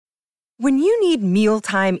When you need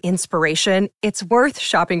mealtime inspiration, it's worth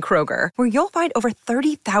shopping Kroger, where you'll find over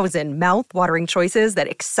 30,000 mouth-watering choices that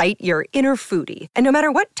excite your inner foodie. And no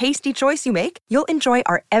matter what tasty choice you make, you'll enjoy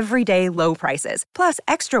our everyday low prices, plus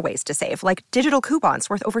extra ways to save, like digital coupons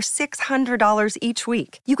worth over $600 each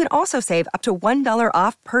week. You can also save up to $1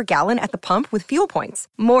 off per gallon at the pump with fuel points.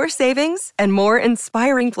 More savings and more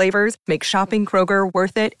inspiring flavors make shopping Kroger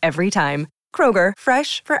worth it every time. Kroger,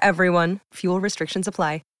 fresh for everyone. Fuel restrictions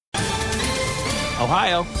apply.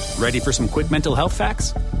 Ohio, ready for some quick mental health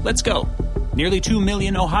facts? Let's go. Nearly 2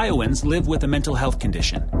 million Ohioans live with a mental health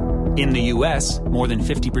condition. In the U.S., more than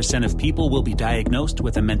 50% of people will be diagnosed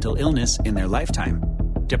with a mental illness in their lifetime.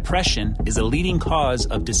 Depression is a leading cause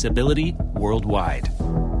of disability worldwide.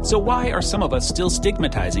 So why are some of us still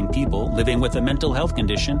stigmatizing people living with a mental health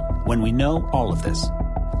condition when we know all of this?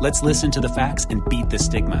 Let's listen to the facts and beat the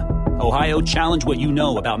stigma. Ohio, challenge what you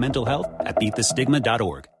know about mental health at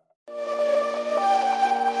beatthestigma.org.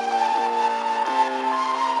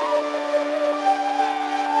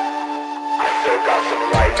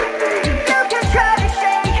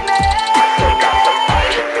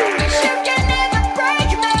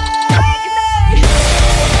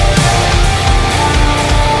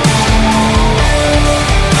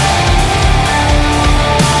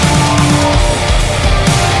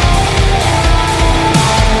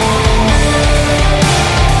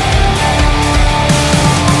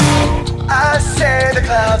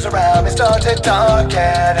 Around me start to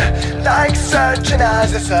darken, like searching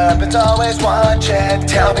eyes, the serpent's always watching.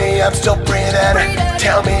 Tell me I'm still breathing,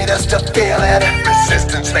 tell me there's still feeling.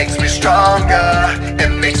 Resistance makes me stronger, it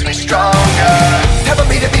makes me stronger. Tell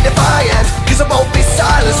me to be defiant, cause I won't be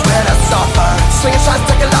silenced when I suffer. Slinging shots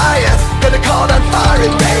like Goliath, gonna call on fire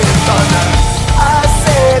and rain and thunder. I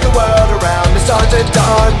say the world around me starts to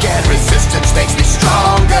darken. Resistance makes me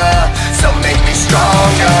stronger, so make me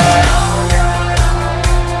stronger.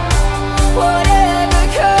 Whatever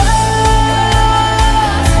comes,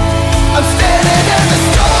 I'm standing in the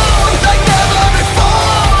storm like never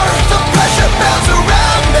before. The pressure pounds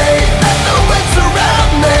around me and the winds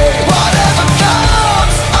surround me. Whatever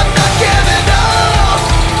comes, I'm not giving up.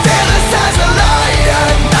 Fearless as a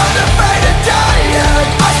lion, not afraid of dying.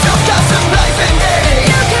 I still got some life in me.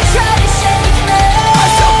 You can try to shake me, I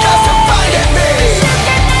still got some fight in me. You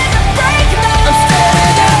can never break me. I'm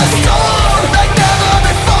standing in the storm like never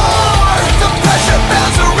before. The pressure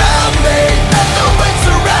pounds around me and the winds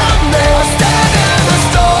surround me. I stand in the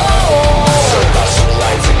storm, still got some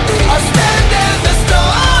light in me. I stand in the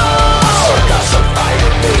storm, still got some fight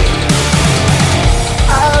in me.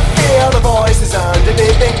 I feel the voices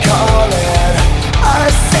underneath me calling. I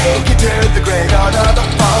sink into the graveyard of the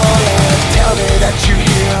fallen. Tell me that you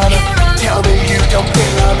hear them, tell me you don't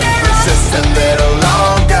feel them. Resist a little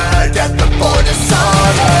longer, death before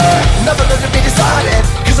dishonor. Nothing left to be decided,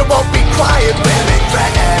 cause I won't be quiet when they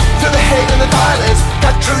threaten. Through the hate and the violence,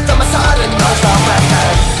 got truth on my side and non-stop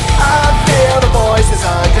weapon. I feel the voices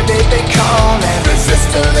underneath me calling. Resist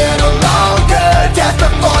a little longer, death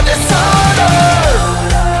before dishonor.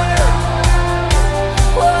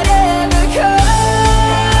 Whatever comes,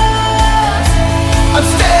 I'm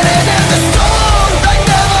standing in the storm like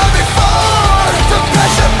never before. The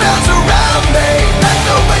pressure pounds around me and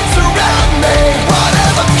the winds surround me.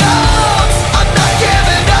 Whatever comes, I'm not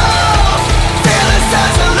giving up. Fearless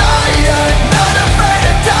as a lion, not afraid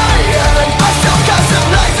of dying. I still got some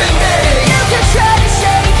life in me. You can try to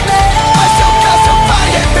shake me, I still got some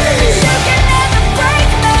fight in me. You can never break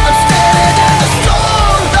me. I'm standing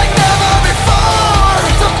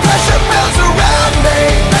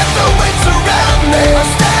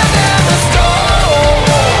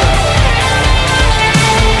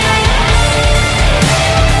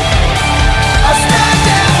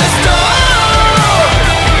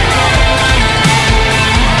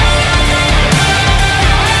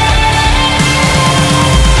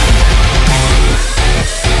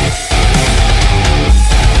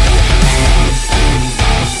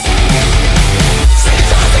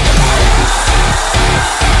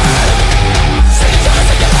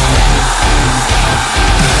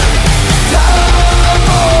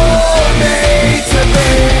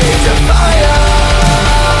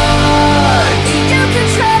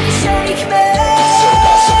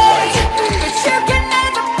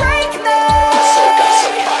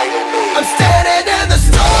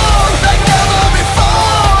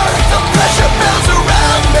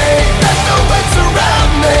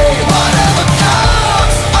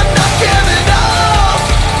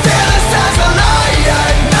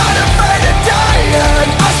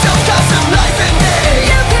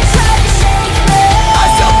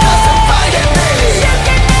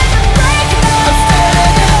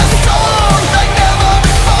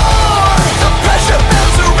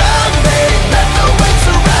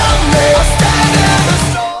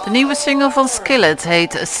single van Skillet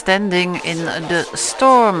heet Standing in the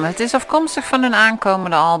Storm. Het is afkomstig van hun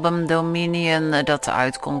aankomende album Dominion dat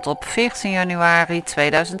uitkomt op 14 januari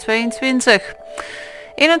 2022.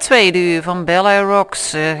 In het tweede uur van Bel Air Rocks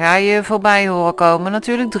ga je voorbij horen komen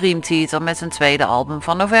natuurlijk Dream Theater met zijn tweede album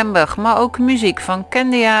van november. Maar ook muziek van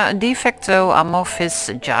Candia, Defecto,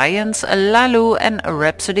 Amorphis, Giant, Lalu en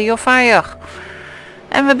Rhapsody of Fire.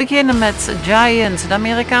 En we beginnen met Giant. De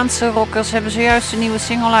Amerikaanse rockers hebben zojuist een nieuwe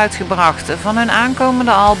single uitgebracht. Van hun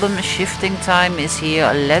aankomende album Shifting Time is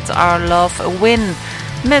hier Let Our Love Win.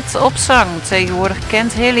 Met op zang tegenwoordig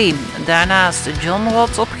Kent Hilly. Daarnaast John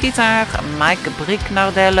Roth op gitaar, Mike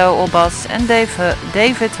Brignardello op bas en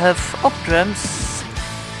David Huff op drums.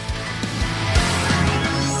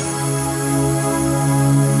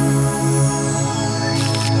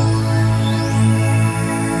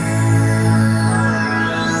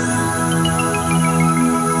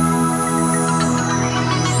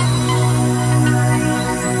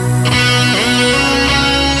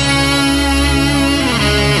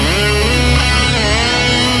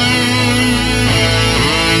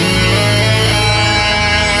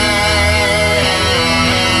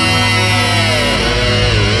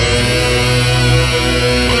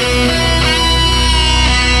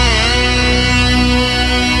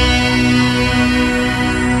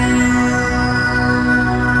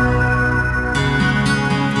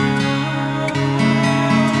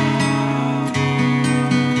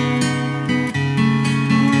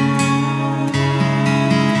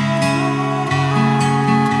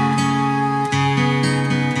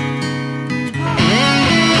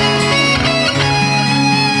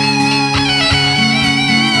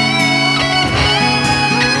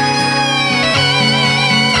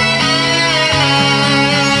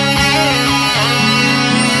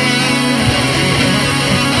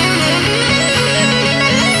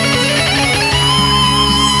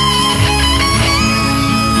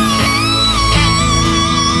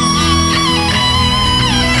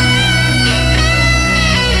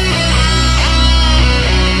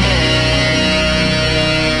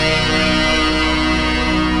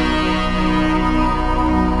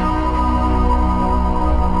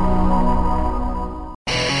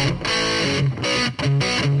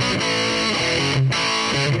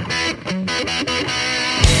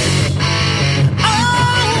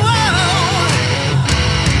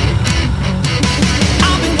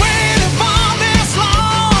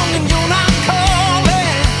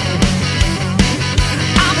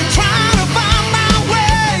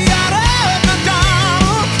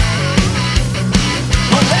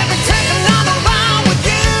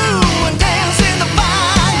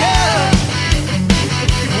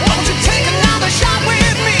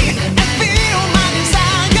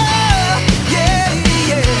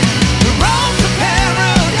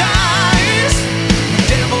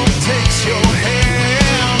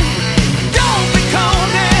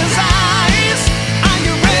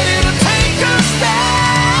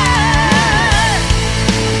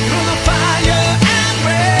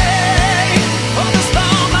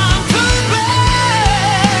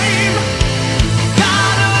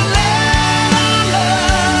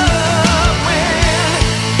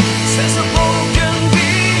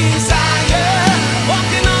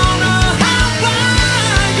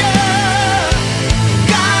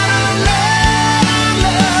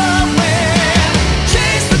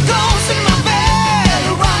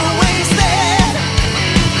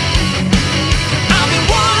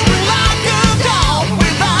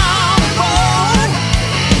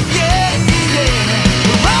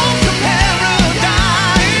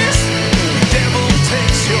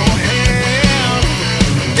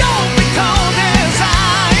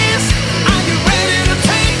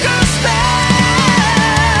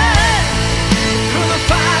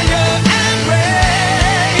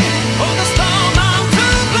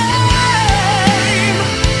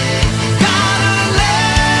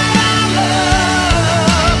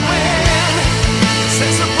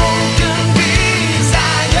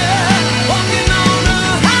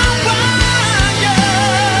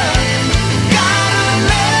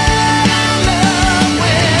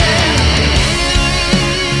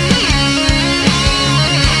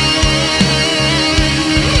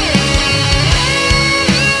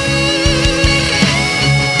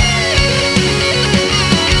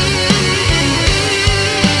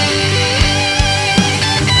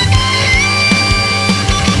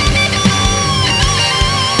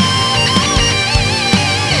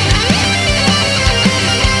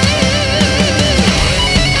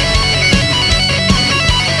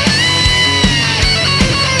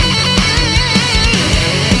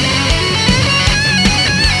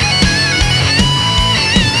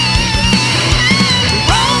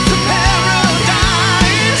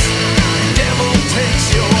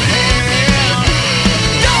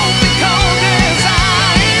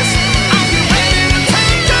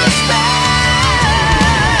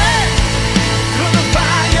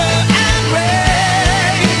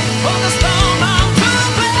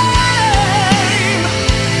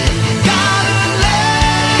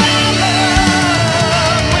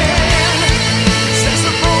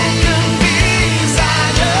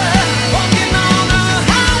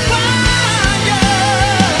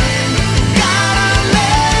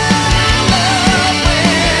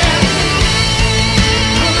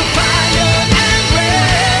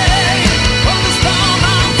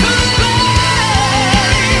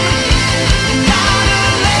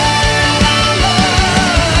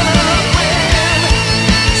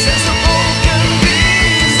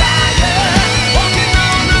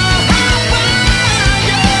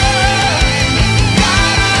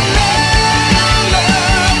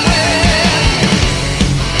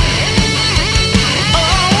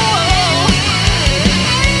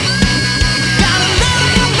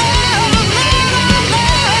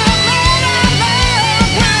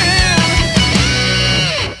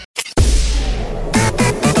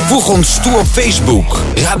 ons toe op Facebook.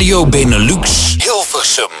 Radio Benelux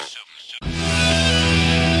Hilversum.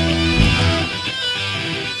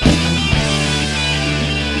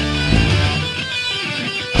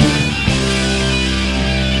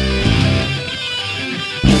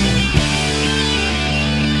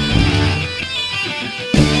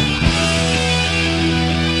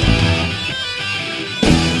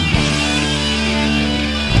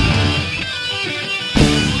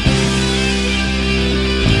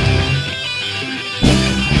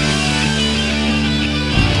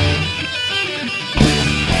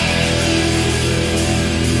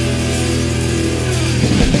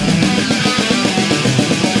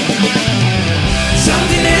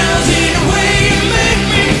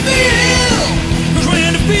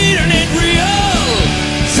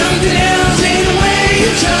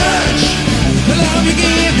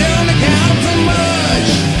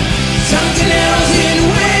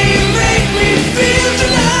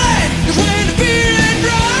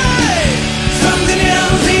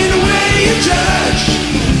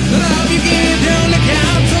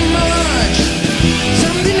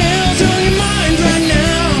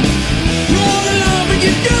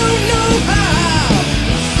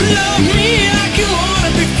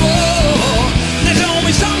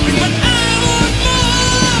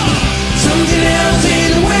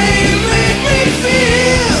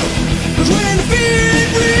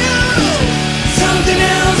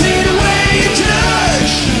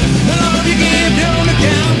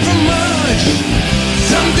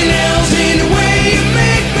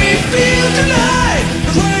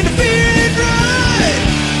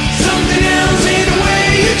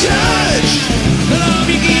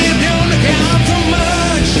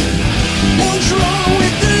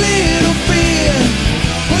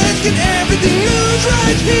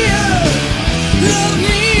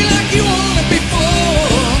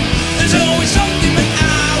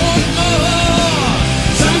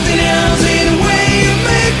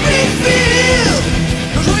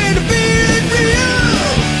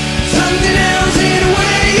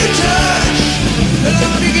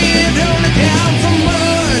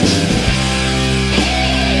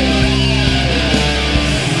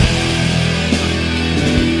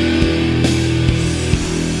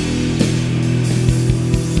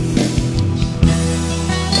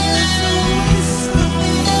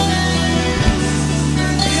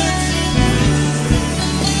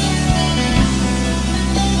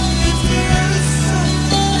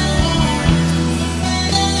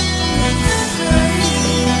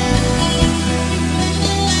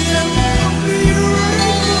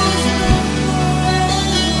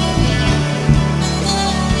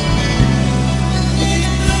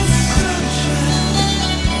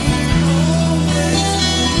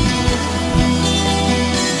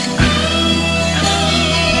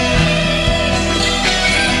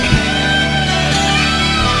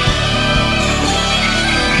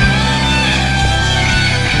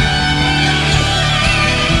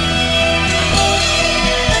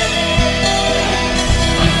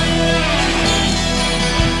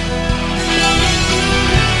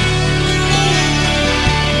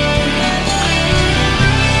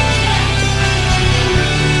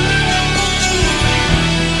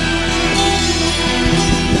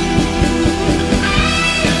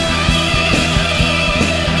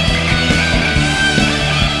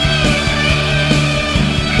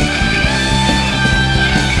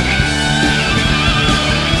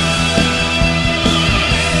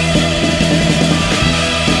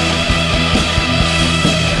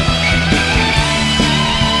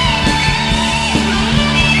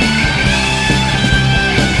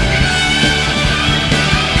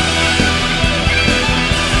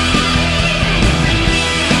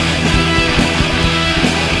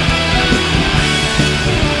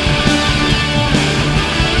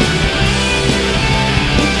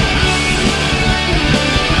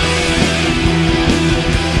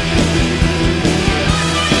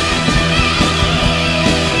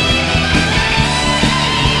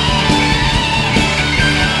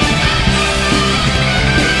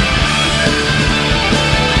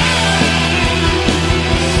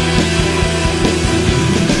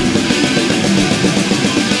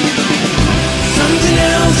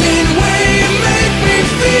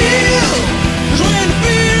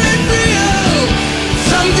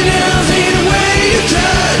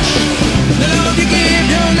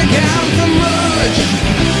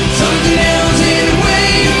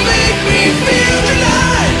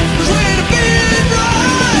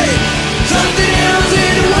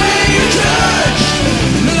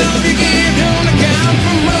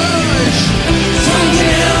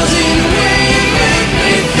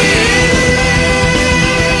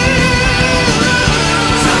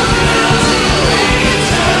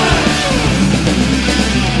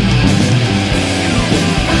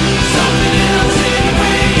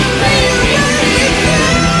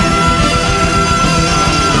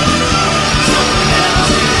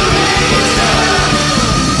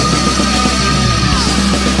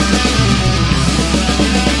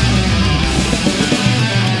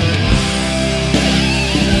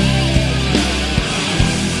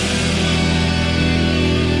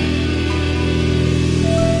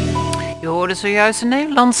 zojuist de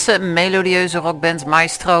Nederlandse melodieuze rockband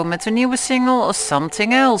Maestro met de nieuwe single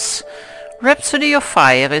Something Else. Rhapsody of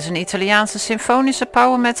Fire is een Italiaanse symfonische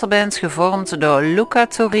power metal band gevormd door Luca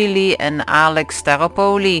Turilli en Alex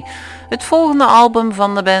Staropoli. Het volgende album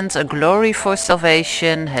van de band, A Glory for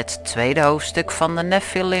Salvation, het tweede hoofdstuk van de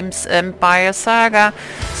Nephilim's Empire Saga,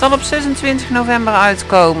 zal op 26 november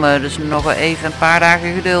uitkomen, dus nog even een paar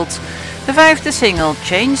dagen geduld. De vijfde single,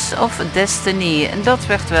 Change of Destiny, en dat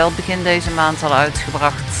werd wel begin deze maand al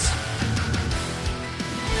uitgebracht.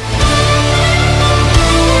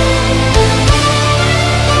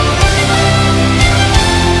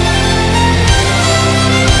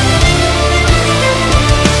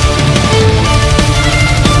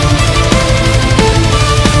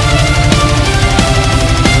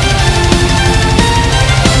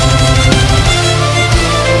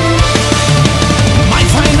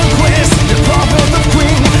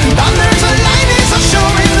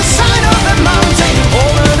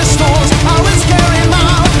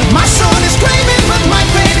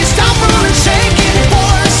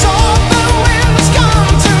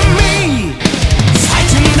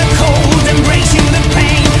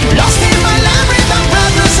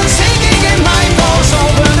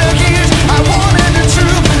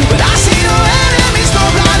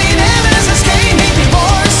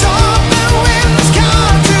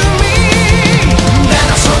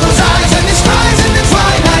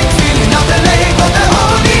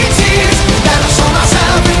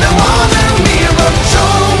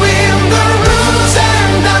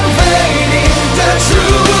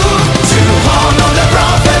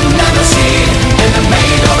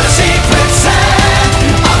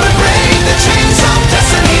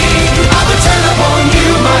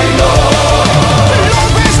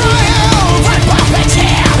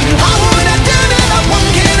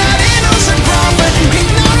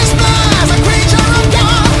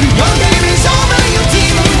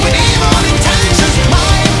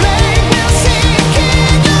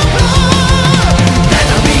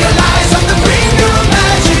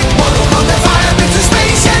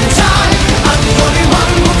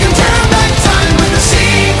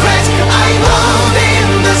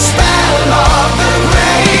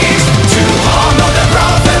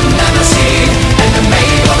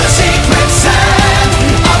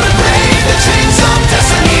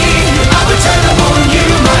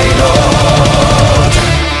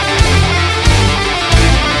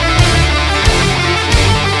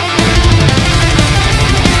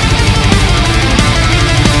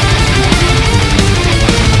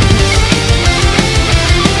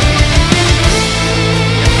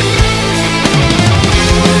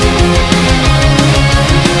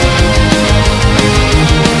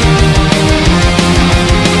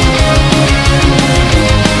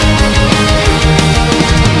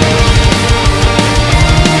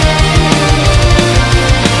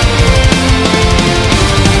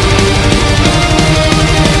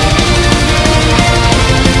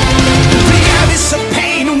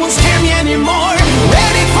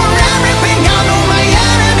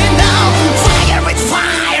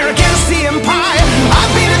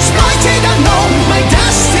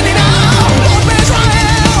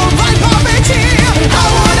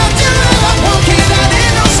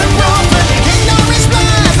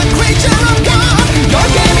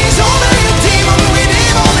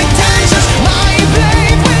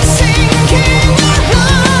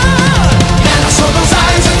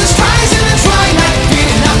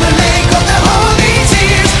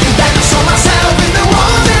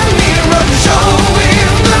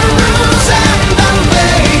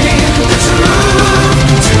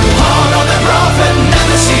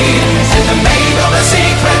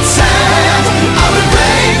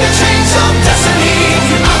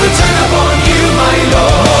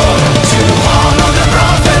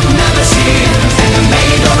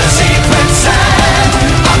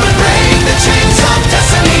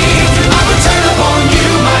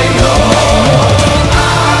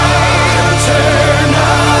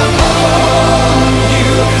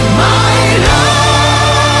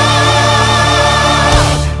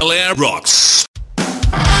 Rocks.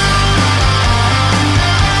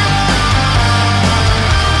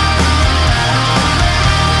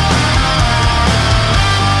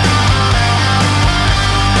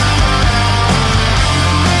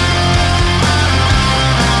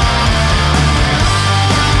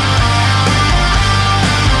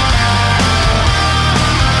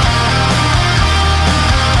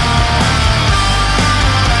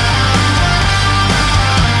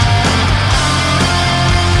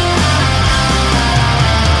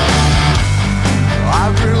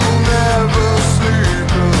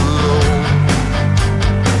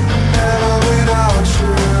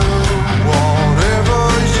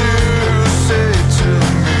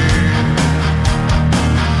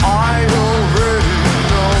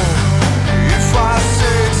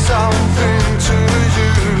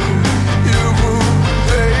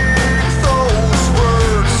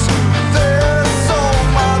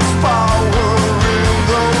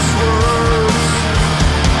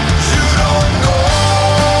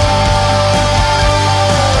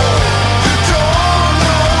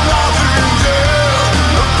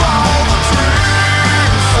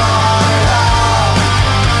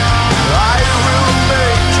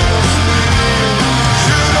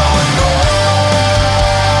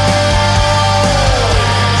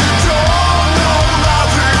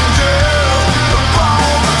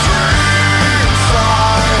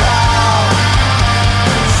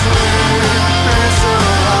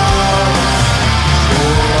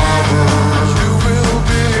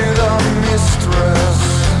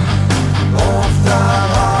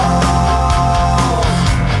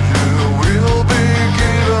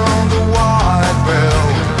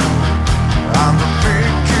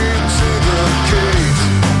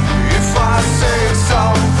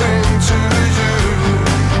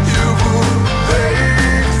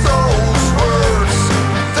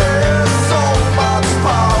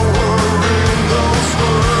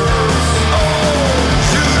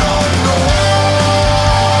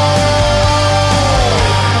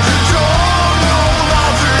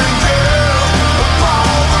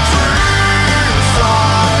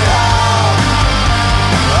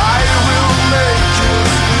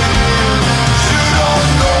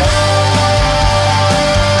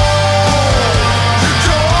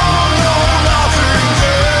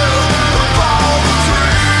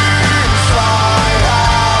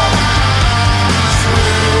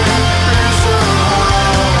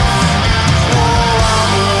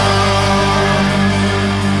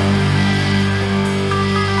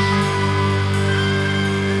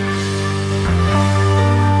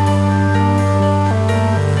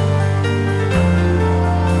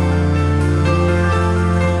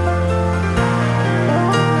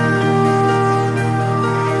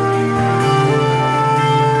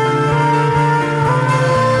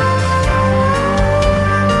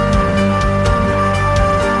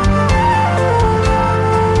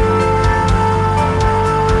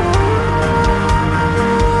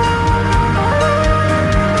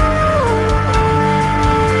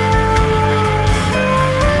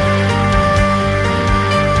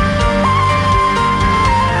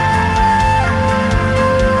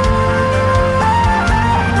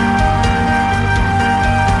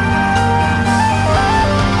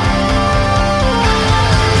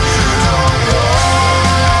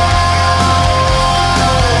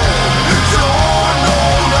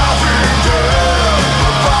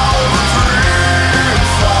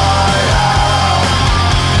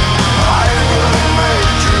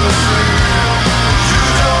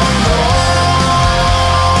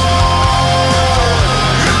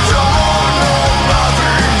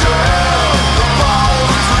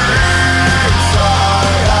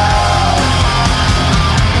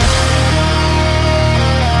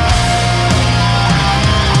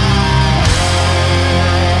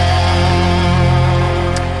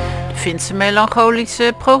 Finse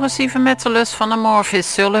melancholische progressieve metalers van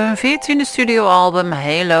Amorphis zullen hun 14e studioalbum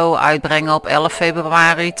Halo uitbrengen op 11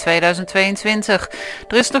 februari 2022.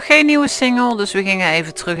 Er is nog geen nieuwe single, dus we gingen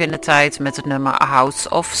even terug in de tijd met het nummer House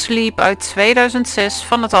of Sleep uit 2006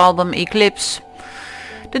 van het album Eclipse.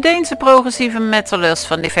 De Deense progressieve metalers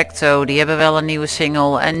van Defecto, die hebben wel een nieuwe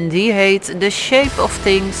single en die heet The Shape of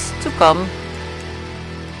Things to Come.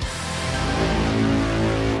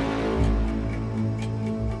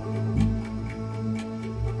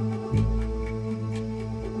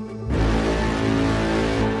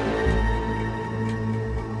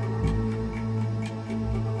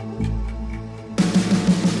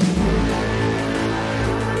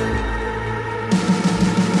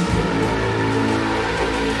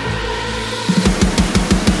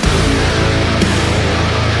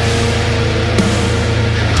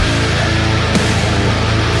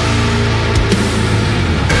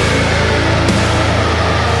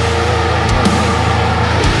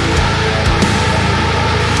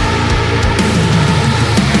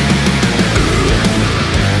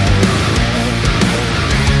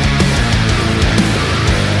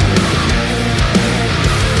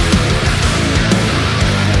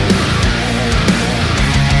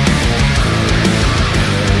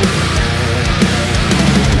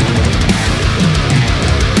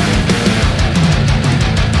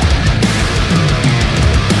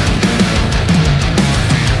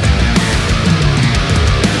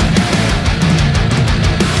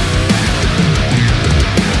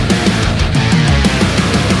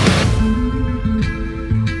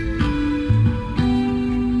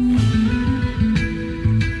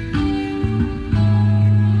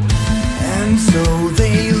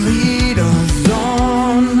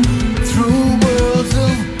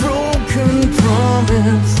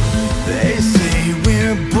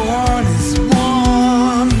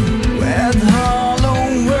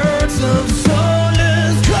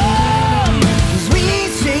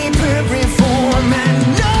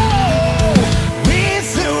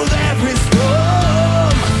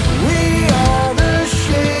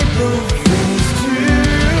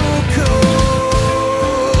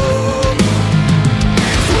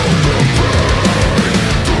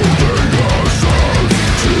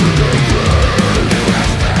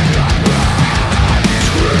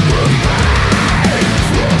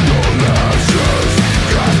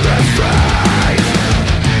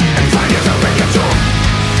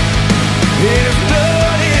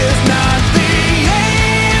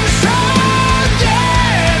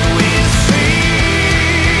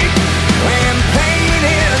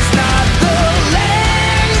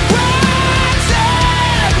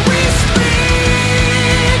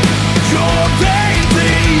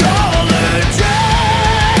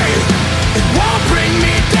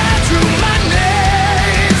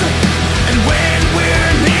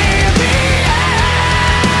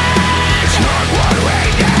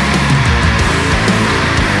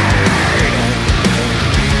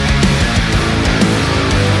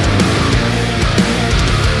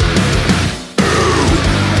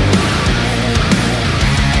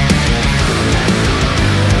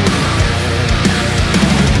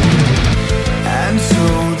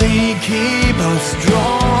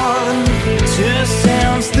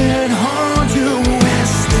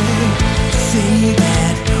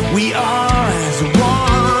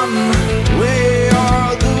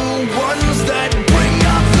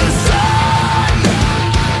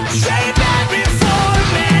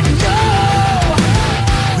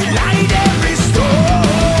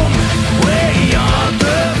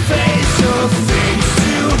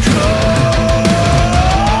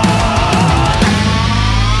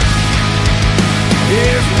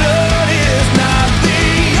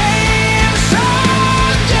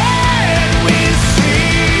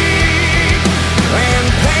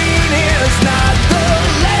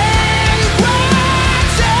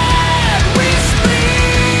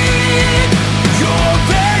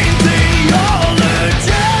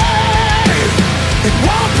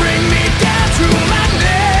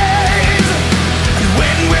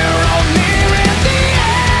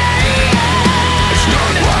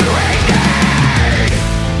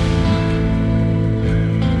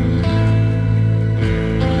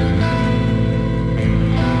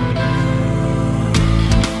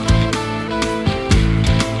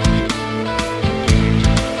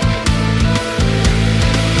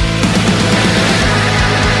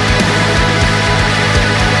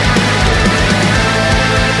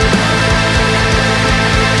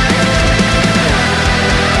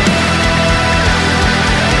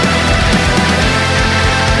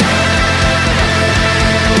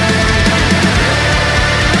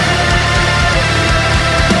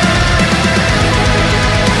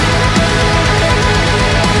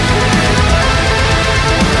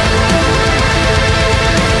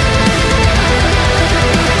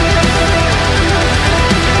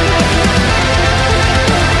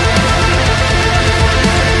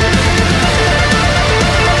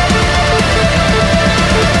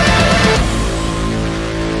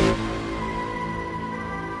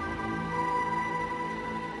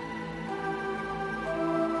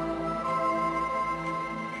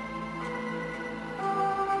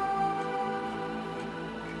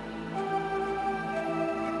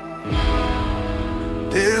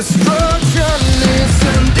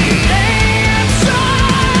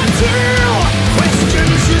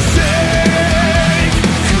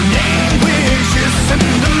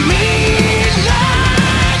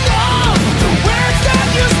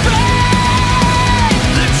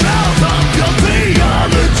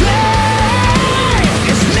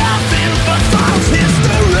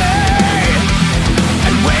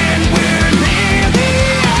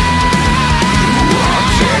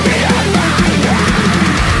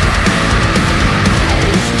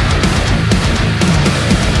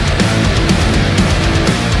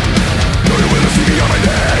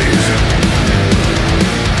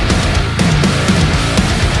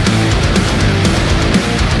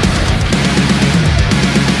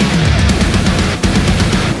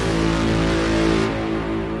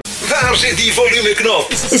 met die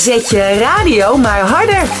volumeknop. Zet je radio maar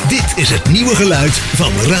harder. Dit is het nieuwe geluid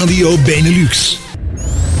van Radio Benelux.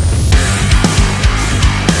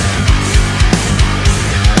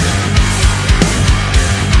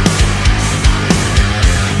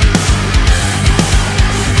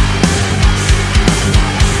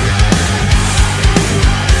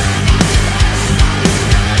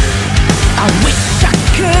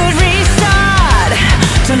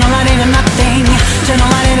 Turn all light into nothing, turn all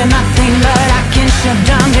light into nothing, but I can shut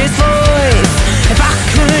down this voice. If I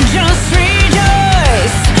could just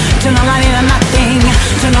rejoice. Turn all light into nothing,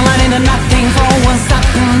 turn all light into nothing. For once I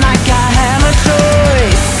feel like I have a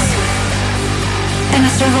choice. And I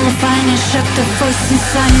struggle to find and shut the voice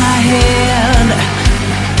inside my head.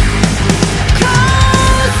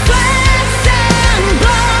 Cold sweats and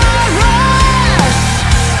blood rush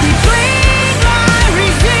between my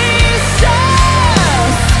resistance.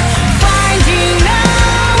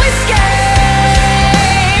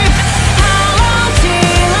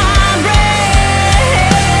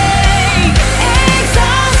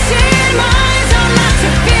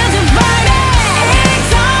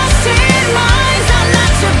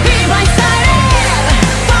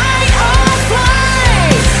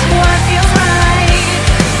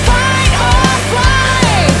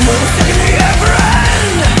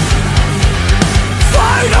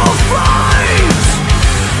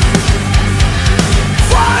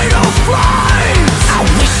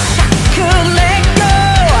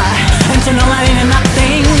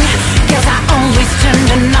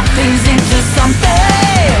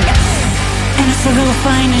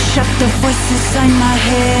 Find and shut the voice inside my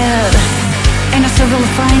head. And I struggle to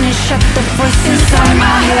find and shut the voice inside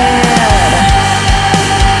my head.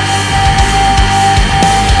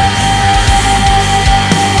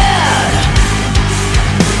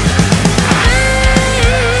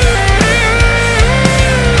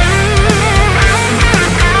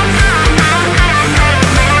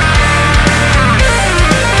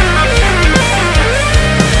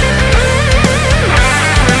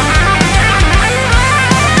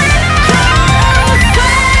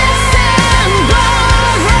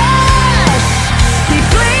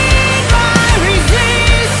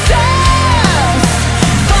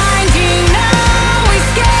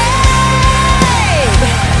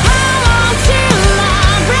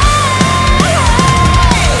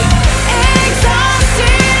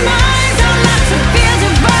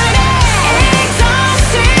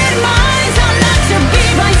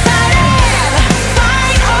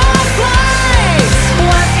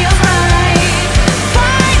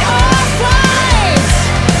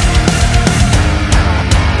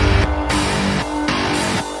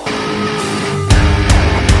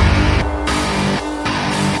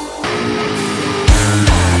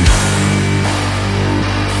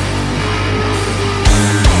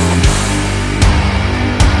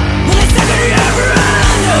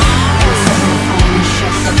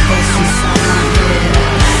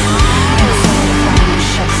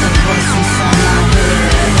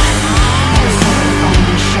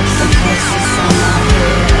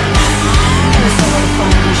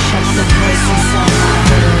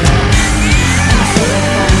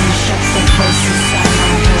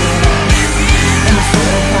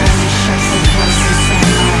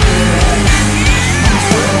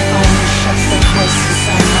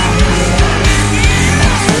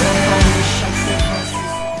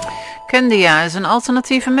 Candia is een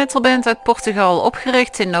alternatieve metalband uit Portugal,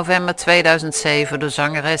 opgericht in november 2007 door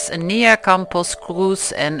zangeres Nia Campos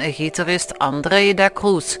Cruz en gitarist André da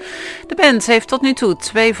Cruz. De band heeft tot nu toe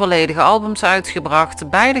 2 volledige albums uitgebracht,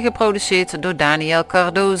 beide geproduceerd door Daniel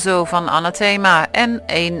Cardozo van Anathema en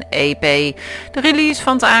 1 EP. De release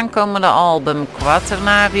van het aankomende album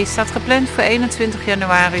Quaternary staat gepland voor 21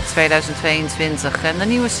 januari 2022 en de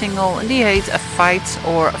nieuwe single die heet A Fight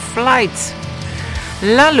or Flight.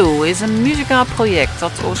 Lalou is een muzikaal project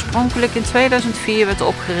dat oorspronkelijk in 2004 werd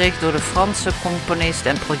opgericht door de Franse componist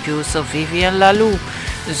en producer Vivien Lalou,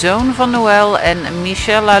 zoon van Noël en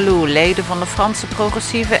Michel Lalou, leden van de Franse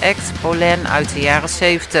progressieve act Pollen uit de jaren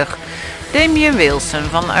 70. Damien Wilson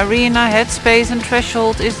van Arena, Headspace en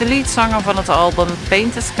Threshold is de leadzanger van het album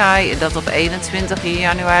Paint the Sky dat op 21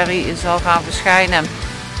 januari zal gaan verschijnen.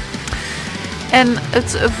 En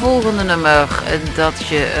het volgende nummer dat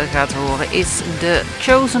je gaat horen is The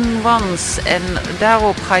Chosen Ones. En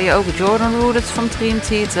daarop ga je ook Jordan Rudess van Dream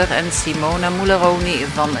Theater en Simona Mularoni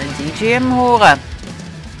van DJM horen.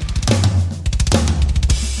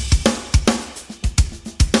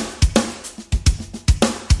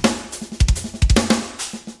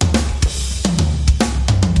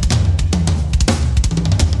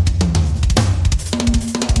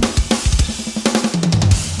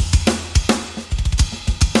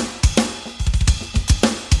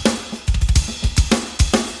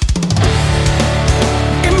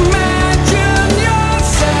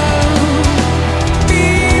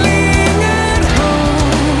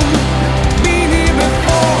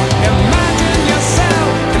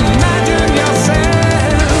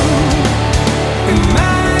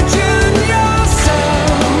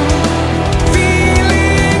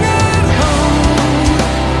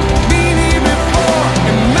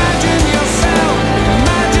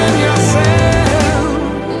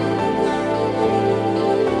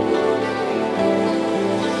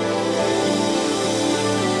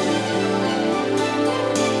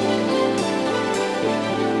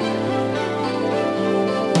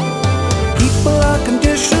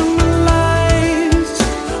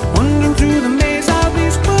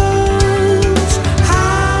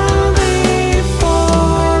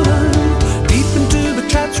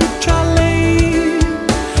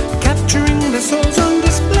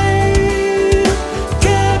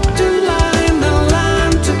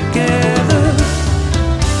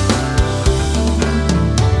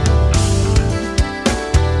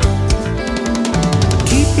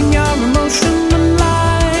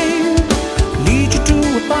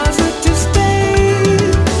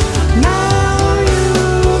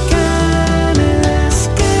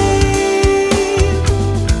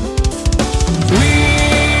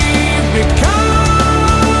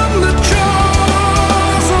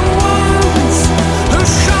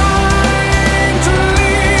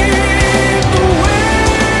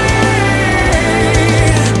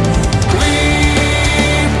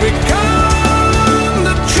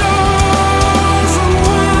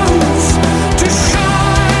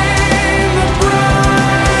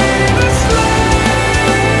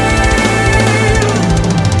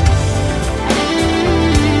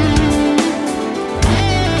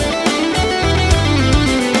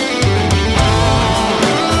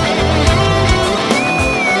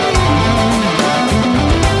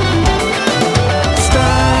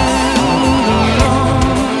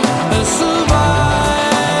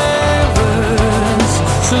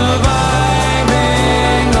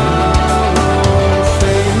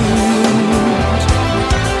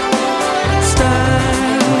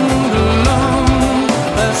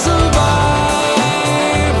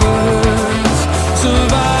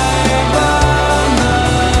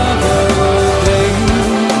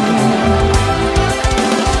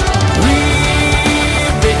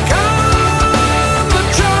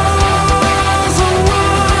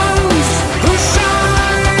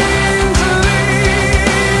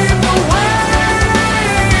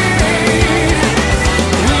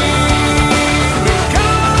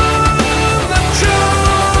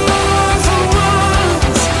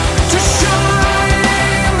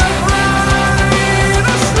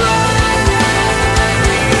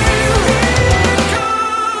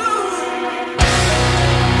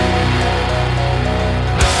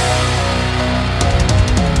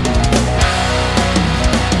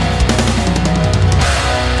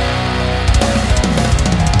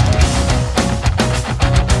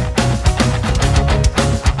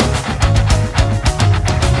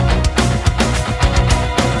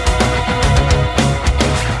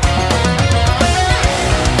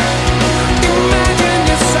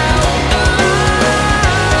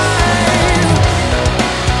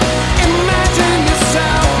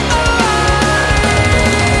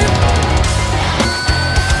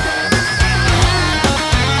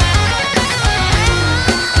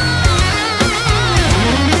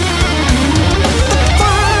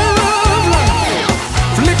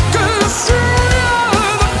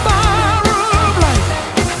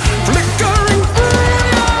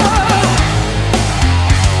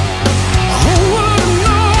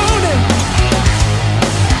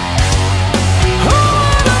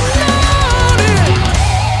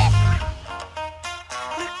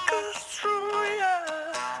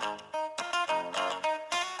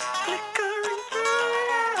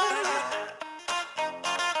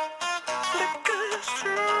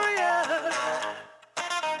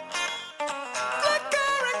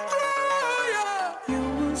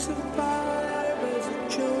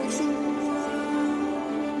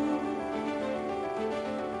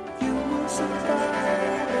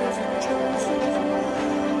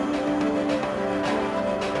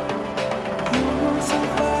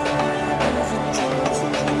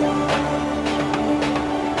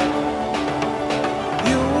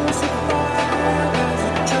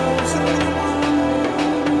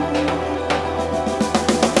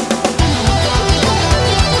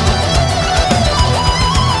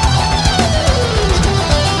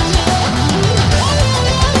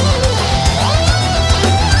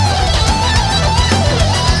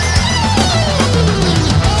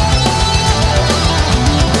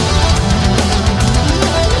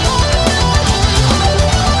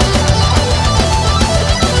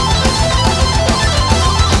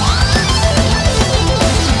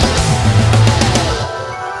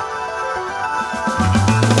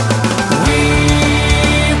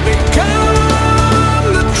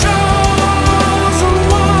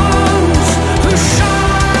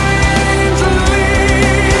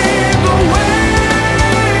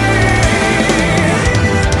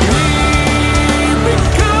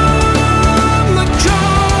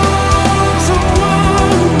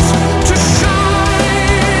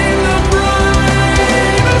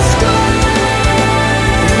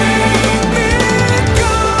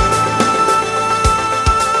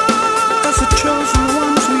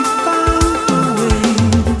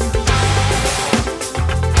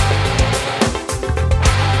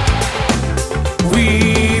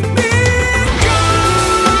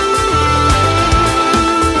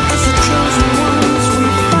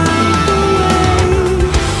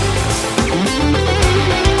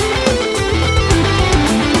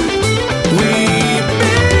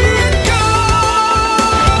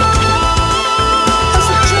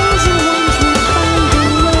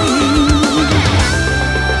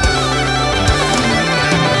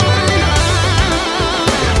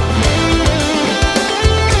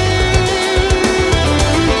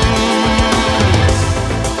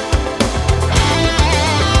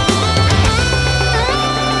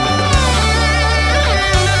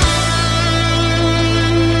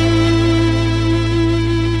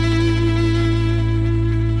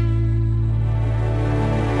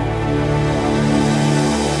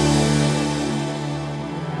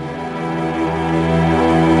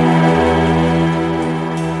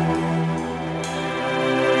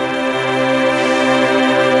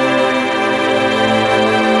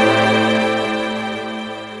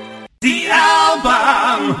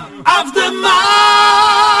 of them all.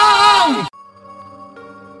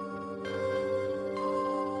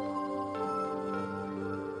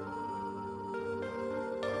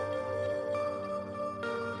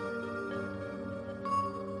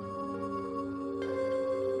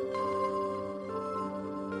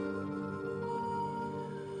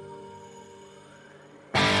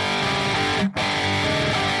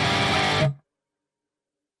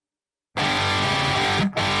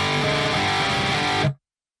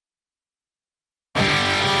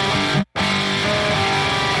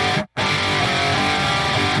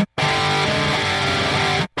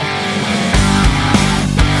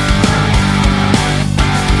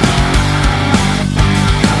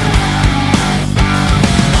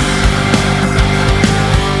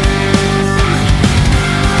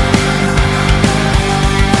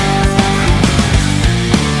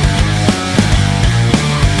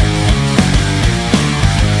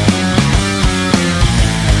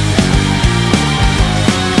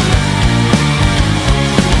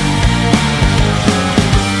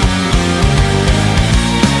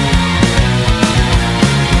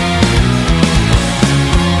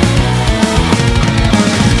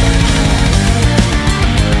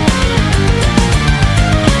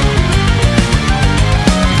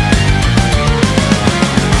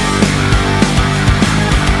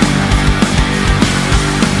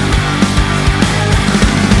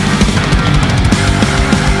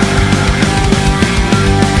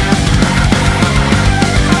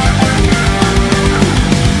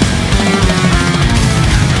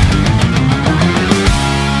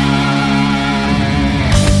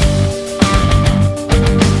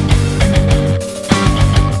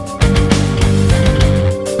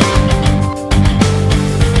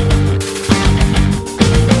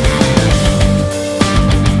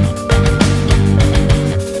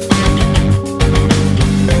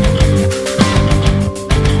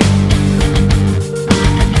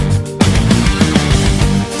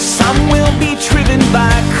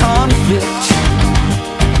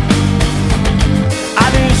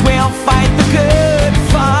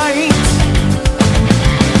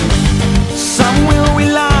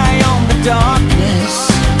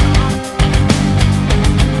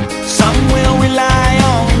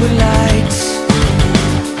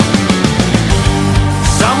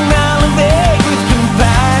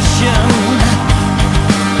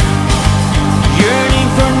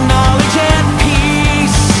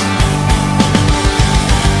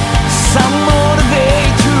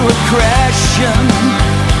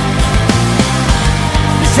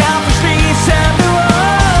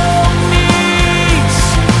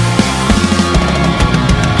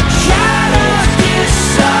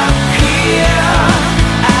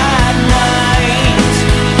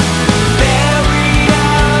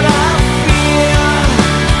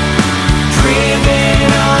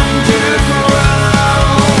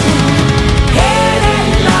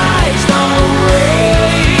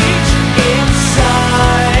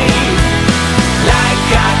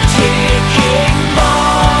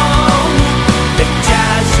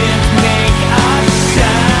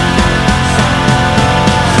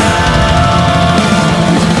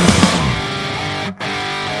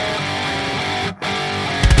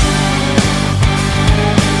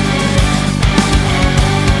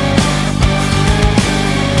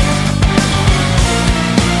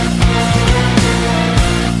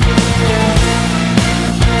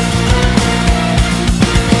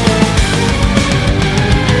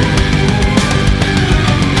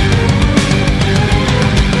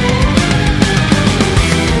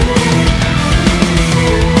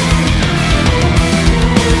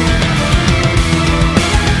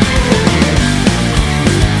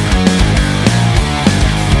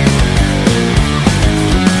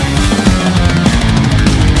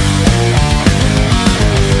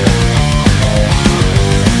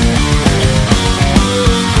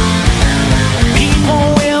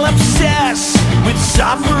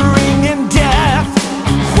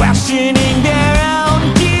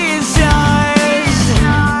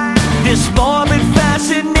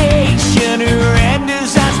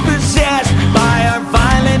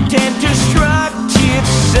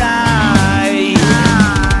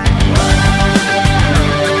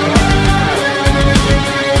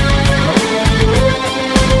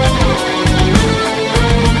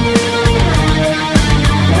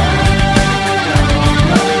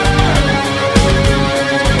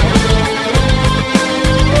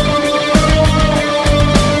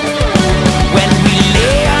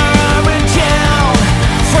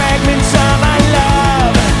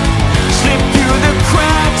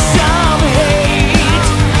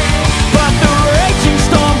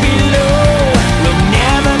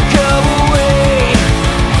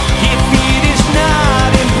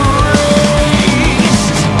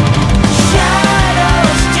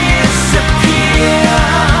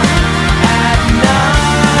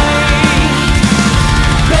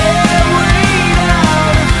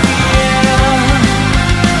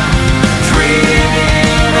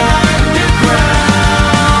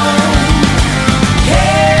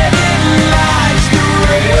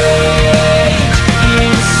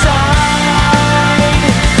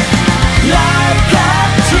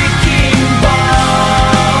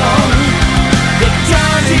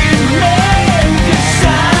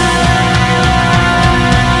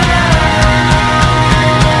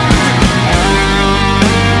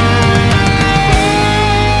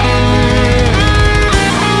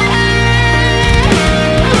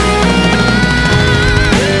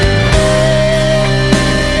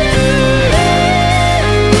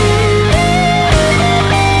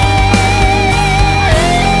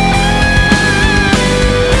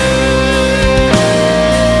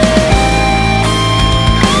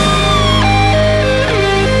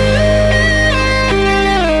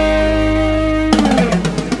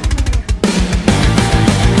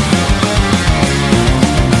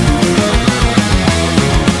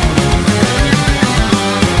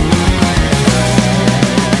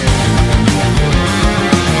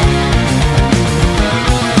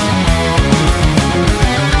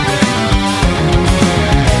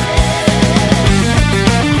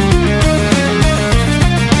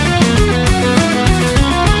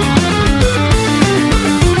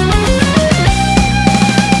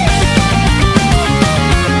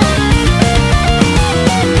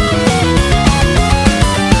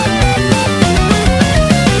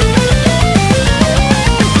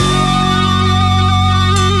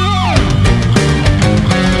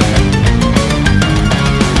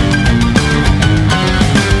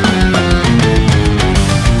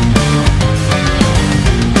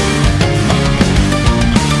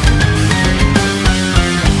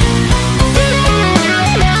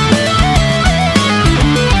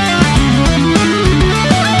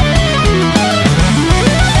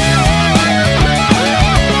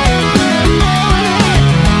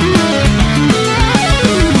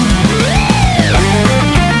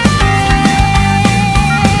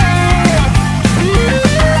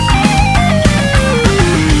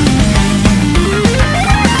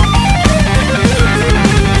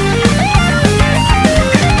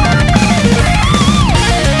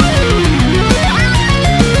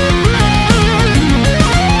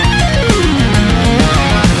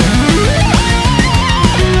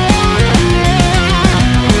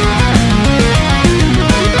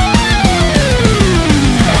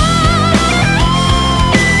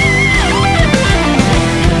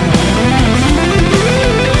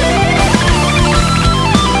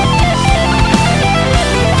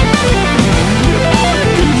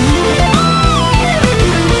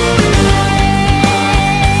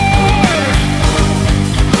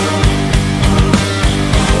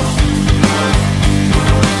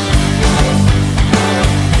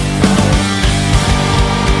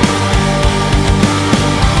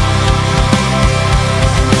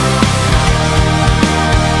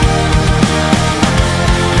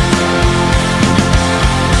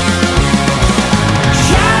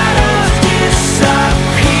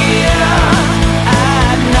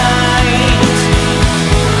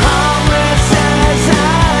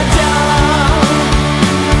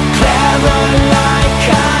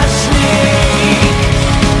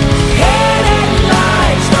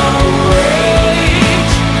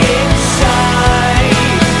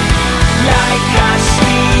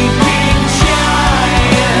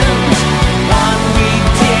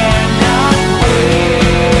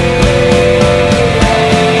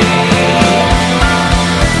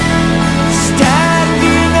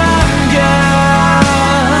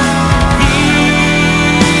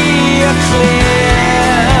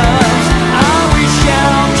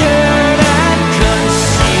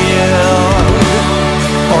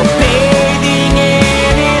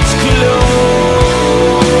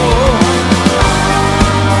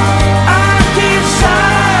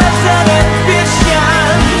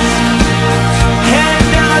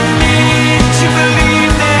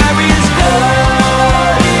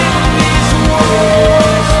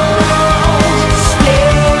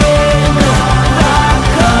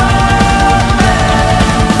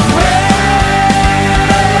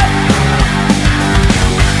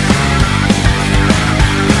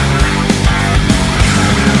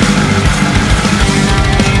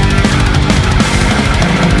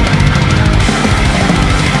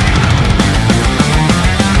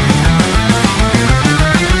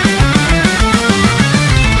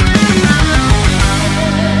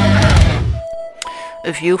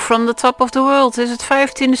 A View from the Top of the World is het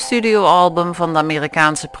 15e studioalbum van de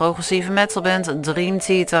Amerikaanse progressieve metalband Dream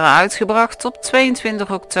Theater, uitgebracht op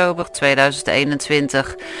 22 oktober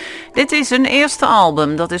 2021. Dit is hun eerste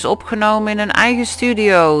album dat is opgenomen in een eigen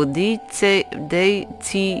studio, DTHQ,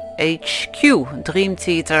 Dream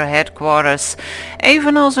Theater Headquarters.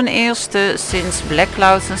 Evenals hun eerste sinds Black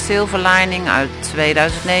Clouds en Silver Lining uit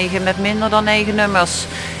 2009 met minder dan 9 nummers.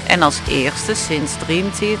 En als eerste sinds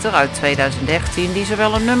Dream Theater uit 2013 die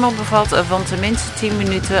zowel een nummer bevat van tenminste 10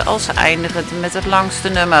 minuten als eindigend met het langste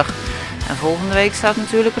nummer. En volgende week staat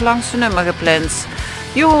natuurlijk het langste nummer gepland.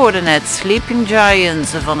 Je hoorde net Sleeping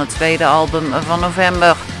Giants van het tweede album van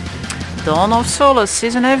november. Dawn of Solace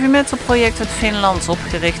is een heavy metal project uit Finland,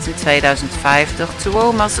 opgericht in 2005 door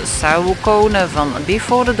Tuomas Saukkonen van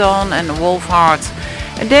Before the Dawn en Wolfheart.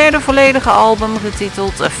 Het derde volledige album,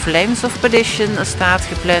 getiteld Flames of Perdition, staat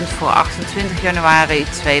gepland voor 28 januari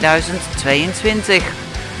 2022.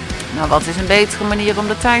 Nou, wat is een betere manier om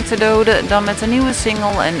de tijd te doden dan met een nieuwe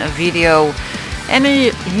single en een video. En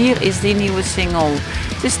hier is die nieuwe single.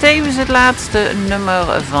 Het is tevens het laatste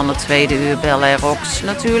nummer van het tweede uur Bel Air Rocks.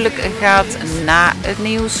 Natuurlijk gaat na het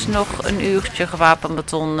nieuws nog een uurtje gewapend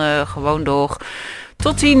beton gewoon door.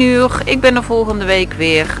 Tot 10 uur. Ik ben er volgende week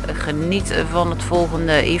weer. Geniet van het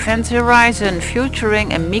volgende Event Horizon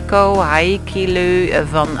featuring Mikko Haikilö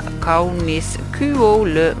van Kaunis Kuo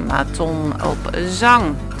Le Maton op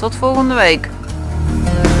zang. Tot volgende week.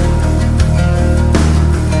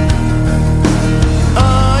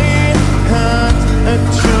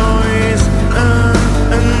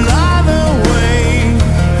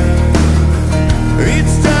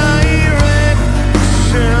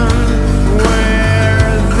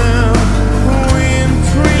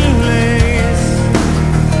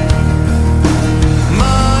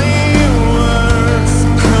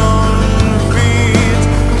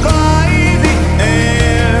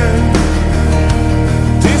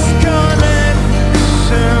 This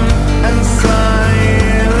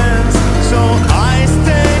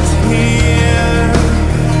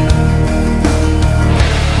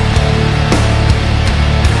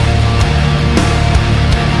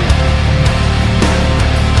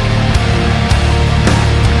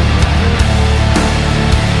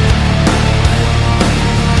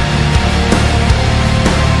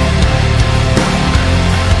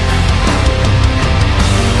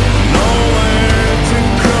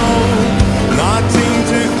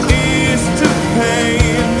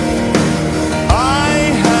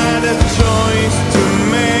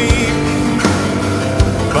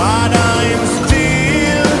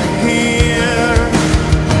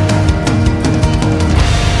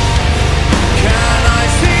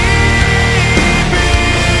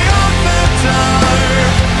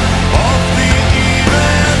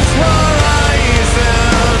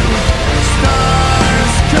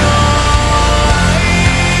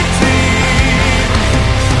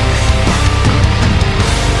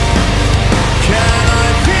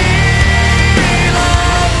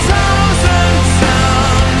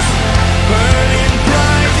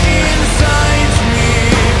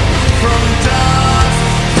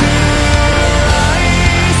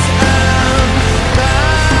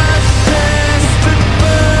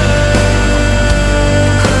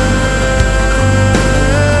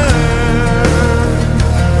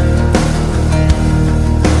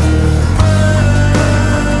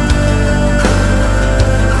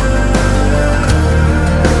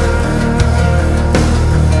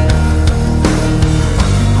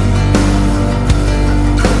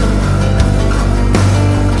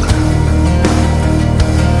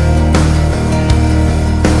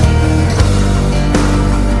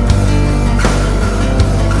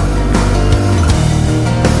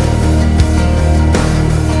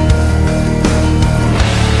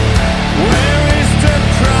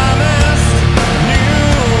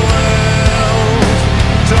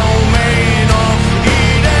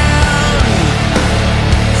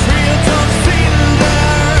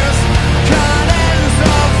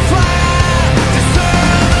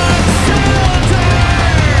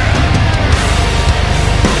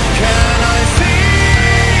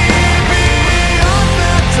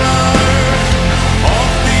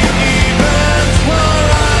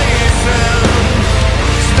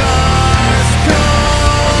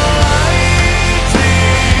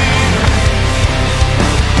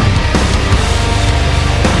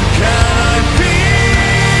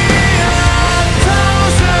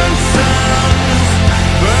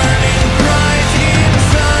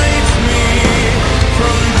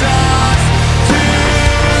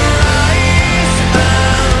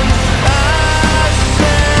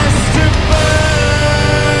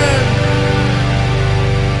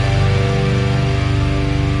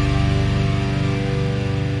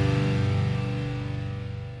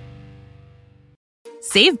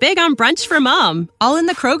Save big on brunch for mom, all in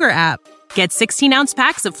the Kroger app. Get 16-ounce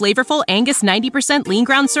packs of flavorful Angus 90% lean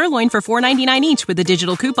ground sirloin for $4.99 each with a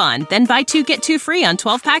digital coupon. Then buy 2, get 2 free on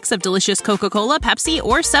 12 packs of delicious Coca-Cola, Pepsi,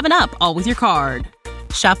 or 7-Up, all with your card.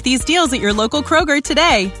 Shop these deals at your local Kroger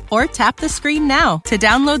today, or tap the screen now to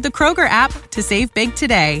download the Kroger app to save big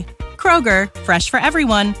today. Kroger, fresh for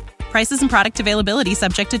everyone. Prices and product availability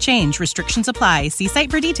subject to change. Restrictions apply. See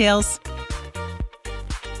site for details.